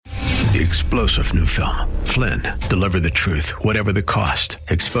The explosive new film, Flynn, Deliver the Truth, Whatever the Cost,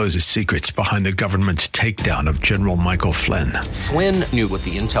 exposes secrets behind the government's takedown of General Michael Flynn. Flynn knew what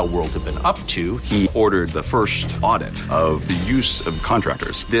the intel world had been up to. He ordered the first audit of the use of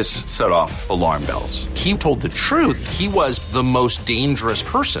contractors. This set off alarm bells. He told the truth. He was the most dangerous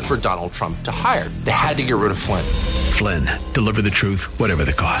person for Donald Trump to hire. They had to get rid of Flynn. Flynn, Deliver the Truth, Whatever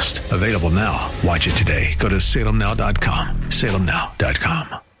the Cost. Available now. Watch it today. Go to salemnow.com.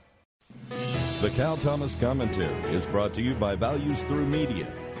 salemnow.com. The Cal Thomas Commentary is brought to you by Values Through Media.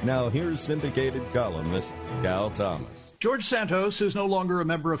 Now here's syndicated columnist Cal Thomas. George Santos is no longer a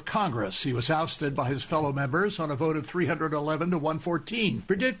member of Congress. He was ousted by his fellow members on a vote of 311 to 114.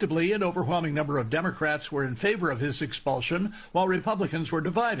 Predictably, an overwhelming number of Democrats were in favor of his expulsion, while Republicans were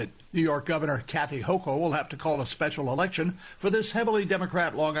divided. New York Governor Kathy Hochul will have to call a special election for this heavily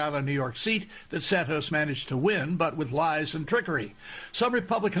Democrat Long Island, New York seat that Santos managed to win, but with lies and trickery. Some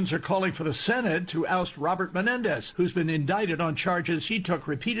Republicans are calling for the Senate to oust Robert Menendez, who's been indicted on charges he took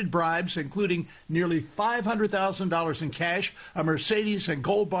repeated bribes, including nearly $500,000 in cash, a Mercedes, and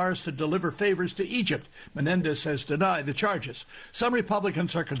gold bars to deliver favors to Egypt. Menendez has denied the charges. Some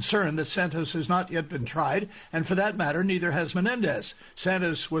Republicans are concerned that Santos has not yet been tried, and for that matter, neither has Menendez.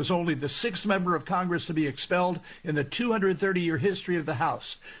 Santos was only the sixth member of Congress to be expelled in the 230-year history of the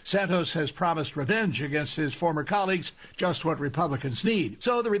House. Santos has promised revenge against his former colleagues, just what Republicans need.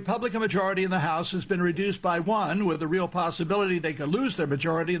 So the Republican majority in the House has been reduced by one, with the real possibility they could lose their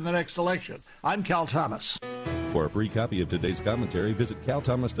majority in the next election. I'm Cal Thomas. For a free copy of today's commentary, visit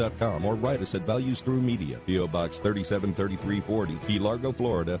calthomas.com or write us at Values Through Media, P.O. Box 373340, Key Largo,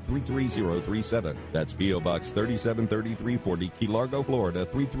 Florida 33037. That's P.O. Box 373340, Key Largo, Florida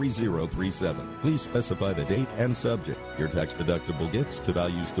 33037. Please specify the date and subject. Your tax-deductible gifts to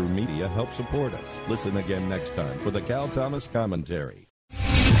Values Through Media help support us. Listen again next time for the Cal Thomas Commentary.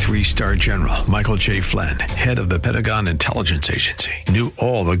 Three-star General Michael J. Flynn, head of the Pentagon Intelligence Agency, knew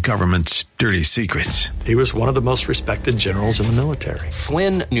all the government's dirty secrets. He was one of the most respected generals in the military.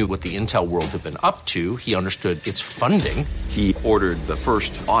 Flynn knew what the intel world had been up to. He understood its funding. He ordered the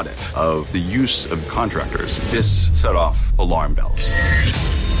first audit of the use of contractors. This set off alarm bells.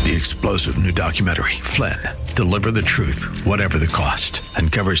 The explosive new documentary, Flynn, Deliver the Truth, Whatever the Cost,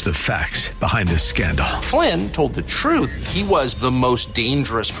 uncovers the facts behind this scandal. Flynn told the truth. He was the most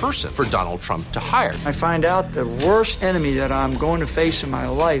dangerous person for Donald Trump to hire. I find out the worst enemy that I'm going to face in my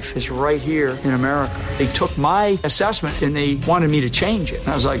life is right here in America. They took my assessment and they wanted me to change it. And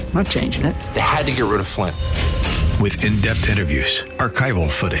I was like, I'm not changing it. They had to get rid of Flynn. With in-depth interviews, archival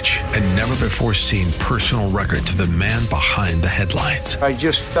footage, and never-before-seen personal records of the man behind the headlines. I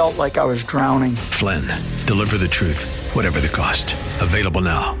just felt like I was drowning. Flynn, Deliver the Truth, Whatever the Cost. Available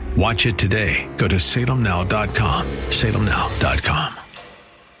now. Watch it today. Go to salemnow.com. salemnow.com.